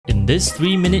this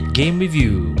 3-minute game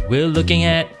review, we're looking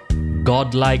at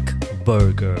Godlike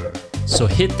Burger. So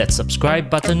hit that subscribe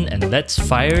button and let's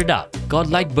fire it up.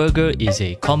 Godlike Burger is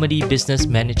a comedy business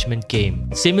management game,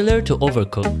 similar to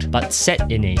Overcooked, but set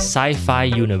in a sci-fi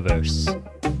universe.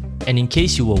 And in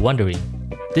case you were wondering,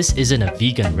 this isn't a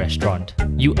vegan restaurant.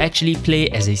 You actually play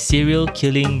as a serial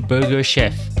killing burger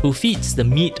chef who feeds the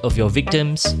meat of your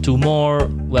victims to more,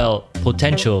 well,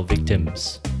 potential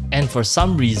victims. And for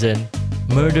some reason,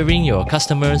 murdering your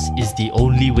customers is the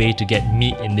only way to get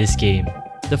meat in this game.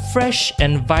 The fresh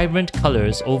and vibrant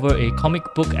colors over a comic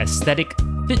book aesthetic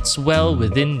fits well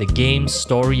within the game's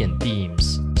story and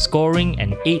themes, scoring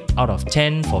an 8 out of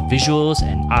 10 for visuals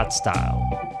and art style.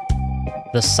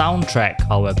 The soundtrack,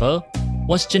 however,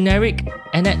 was generic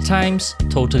and at times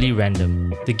totally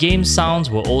random. The game's sounds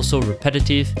were also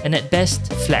repetitive and at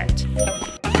best flat,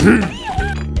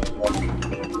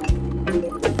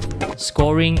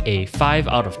 scoring a 5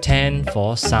 out of 10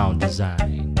 for sound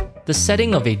design. The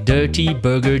setting of a dirty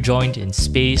burger joint in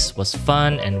space was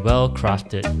fun and well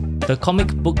crafted. The comic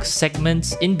book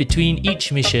segments in between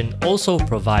each mission also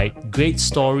provide great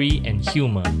story and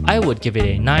humor. I would give it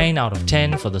a 9 out of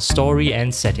 10 for the story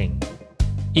and setting.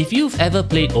 If you've ever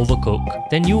played Overcooked,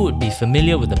 then you would be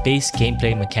familiar with the base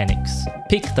gameplay mechanics.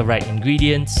 Pick the right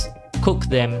ingredients, cook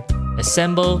them,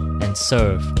 assemble and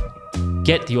serve.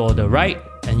 Get the order right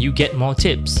and you get more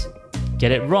tips.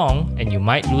 Get it wrong and you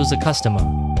might lose a customer.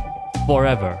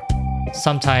 Forever.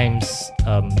 Sometimes,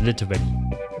 literally.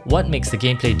 What makes the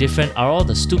gameplay different are all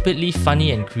the stupidly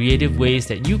funny and creative ways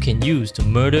that you can use to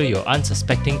murder your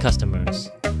unsuspecting customers.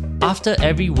 After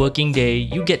every working day,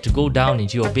 you get to go down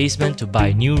into your basement to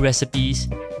buy new recipes,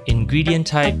 ingredient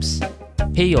types,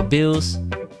 pay your bills,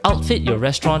 outfit your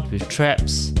restaurant with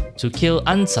traps to kill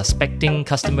unsuspecting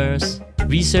customers,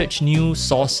 research new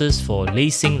sources for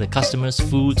lacing the customers'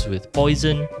 foods with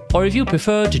poison, or if you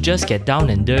prefer to just get down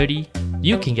and dirty,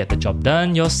 you can get the job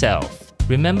done yourself.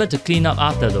 Remember to clean up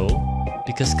after though,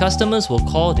 because customers will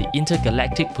call the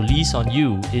intergalactic police on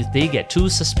you if they get too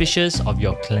suspicious of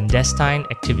your clandestine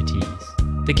activities.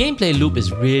 The gameplay loop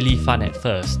is really fun at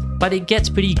first, but it gets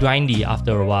pretty grindy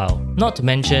after a while. Not to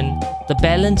mention, the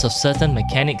balance of certain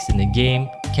mechanics in the game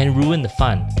can ruin the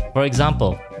fun. For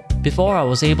example, before I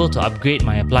was able to upgrade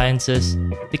my appliances,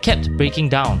 they kept breaking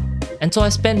down, and so I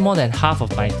spent more than half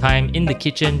of my time in the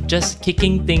kitchen just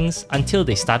kicking things until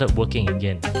they started working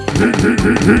again.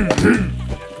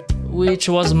 Which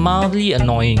was mildly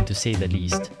annoying to say the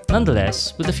least.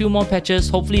 Nonetheless, with a few more patches,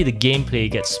 hopefully the gameplay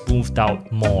gets smoothed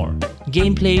out more.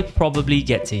 Gameplay probably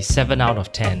gets a 7 out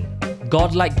of 10.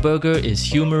 Godlike Burger is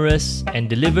humorous and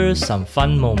delivers some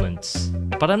fun moments,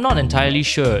 but I'm not entirely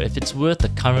sure if it's worth the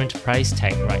current price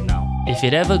tag right now. If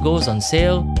it ever goes on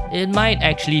sale, it might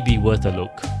actually be worth a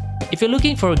look. If you're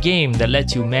looking for a game that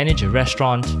lets you manage a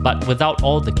restaurant but without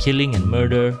all the killing and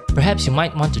murder, perhaps you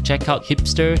might want to check out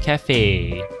Hipster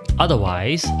Cafe.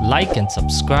 Otherwise, like and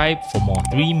subscribe for more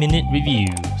 3-minute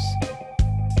reviews.